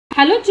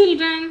Hello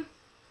children,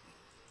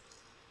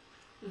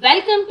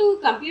 welcome to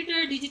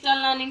Computer Digital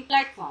Learning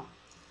Platform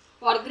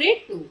for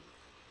Grade 2.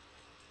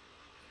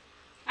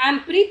 I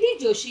am Preeti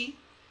Joshi,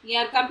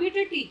 your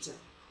computer teacher.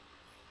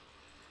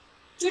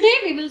 Today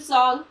we will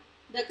solve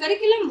the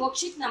curriculum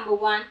worksheet number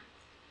 1,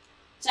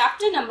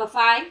 chapter number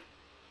 5,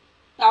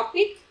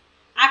 topic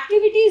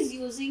activities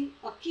using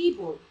a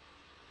keyboard.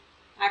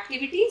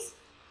 Activities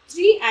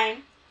 3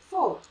 and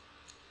 4.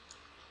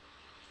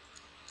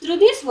 Through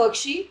this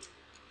worksheet,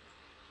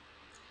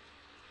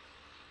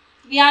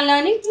 we are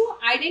learning to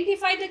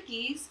identify the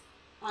keys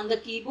on the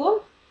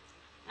keyboard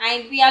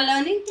and we are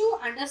learning to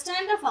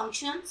understand the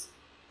functions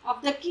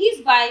of the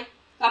keys by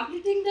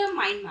completing the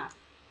mind map.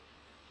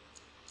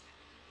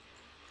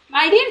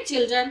 My dear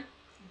children,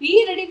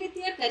 be ready with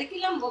your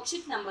curriculum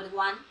worksheet number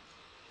 1,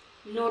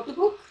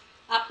 notebook,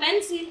 a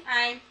pencil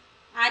and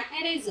an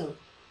eraser.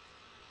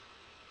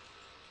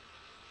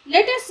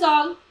 Let us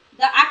solve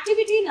the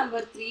activity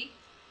number 3.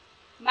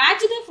 Match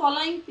the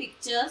following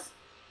pictures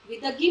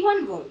with the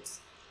given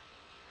words.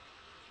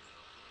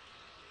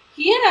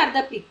 Here are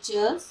the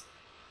pictures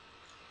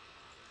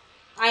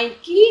and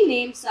key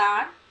names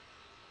are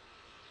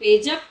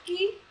page up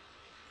key,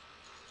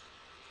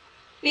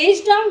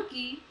 page down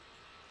key,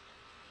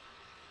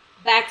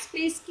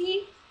 backspace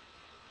key,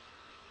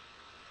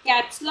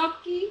 caps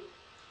lock key,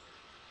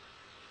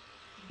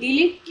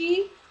 delete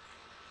key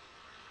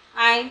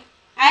and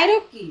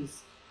arrow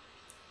keys.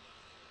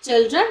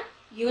 Children,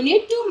 you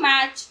need to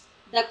match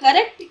the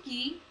correct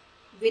key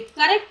with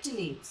correct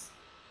names.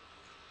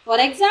 For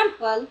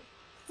example,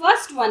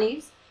 first one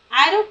is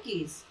arrow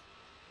keys.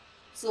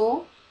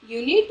 So,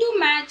 you need to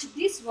match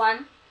this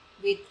one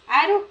with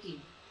arrow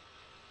key.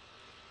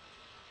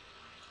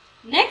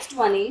 Next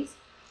one is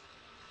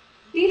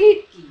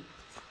delete key.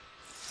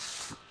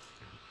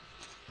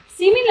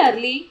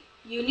 Similarly,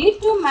 you need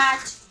to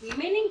match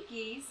remaining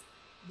keys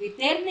with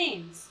their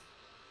names.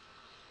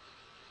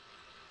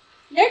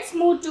 Let's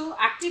move to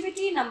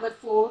activity number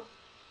 4.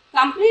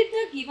 Complete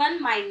the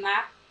given mind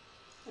map.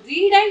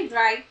 Read and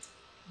write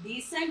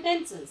these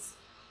sentences.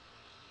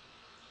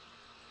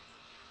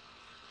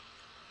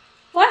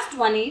 First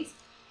one is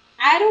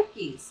arrow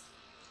keys.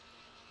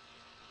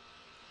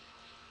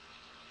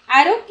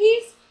 Arrow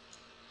keys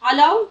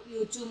allow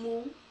you to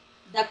move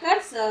the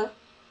cursor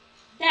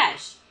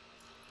dash.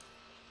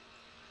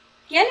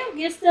 Can you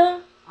guess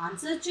the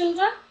answer,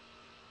 children?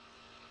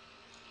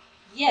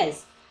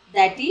 Yes,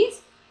 that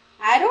is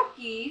arrow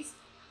keys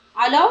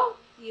allow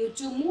you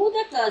to move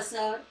the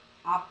cursor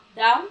up,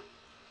 down,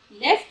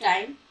 left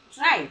and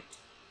right.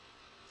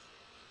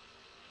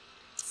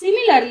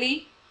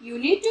 Similarly, you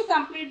need to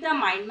complete the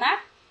mind map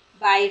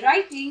by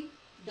writing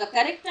the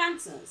correct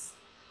answers.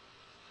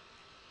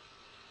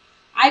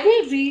 I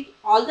will read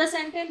all the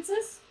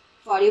sentences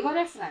for your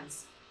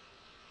reference.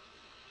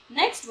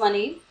 Next one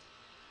is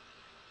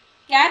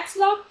caps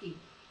lock key.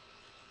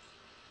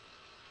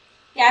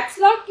 Caps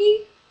lock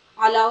key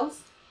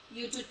allows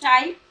you to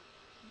type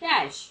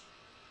dash.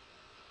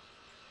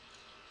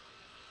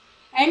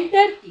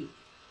 Enter key.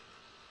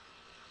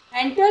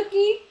 Enter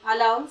key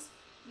allows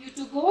you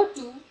to go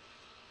to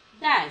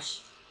dash.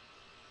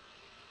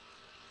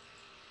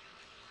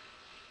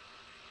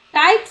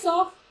 Types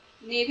of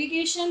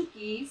navigation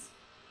keys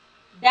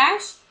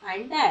dash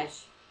and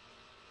dash.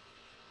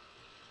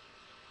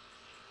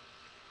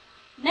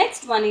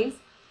 Next one is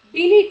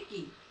delete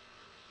key.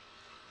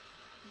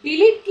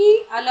 Delete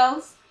key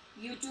allows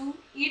you to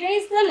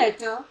erase the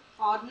letter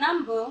or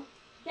number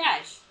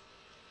dash.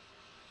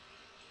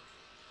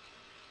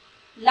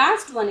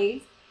 Last one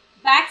is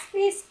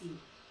backspace key.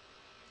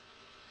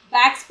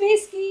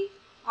 Backspace key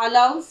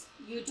allows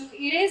you to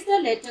erase the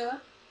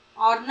letter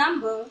or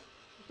number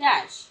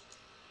dash.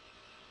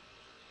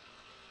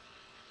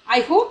 I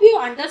hope you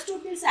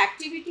understood this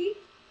activity.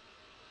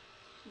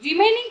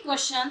 Remaining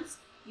questions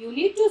you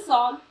need to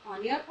solve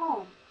on your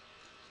own.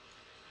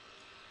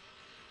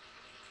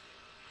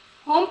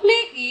 Home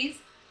play is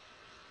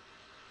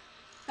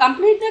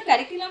complete the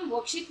curriculum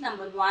worksheet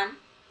number 1.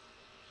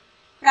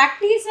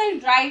 Practice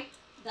and write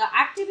the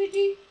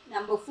activity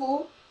number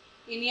 4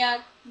 in your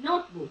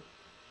notebook.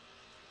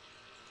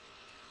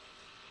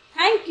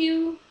 Thank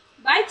you.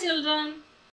 Bye children.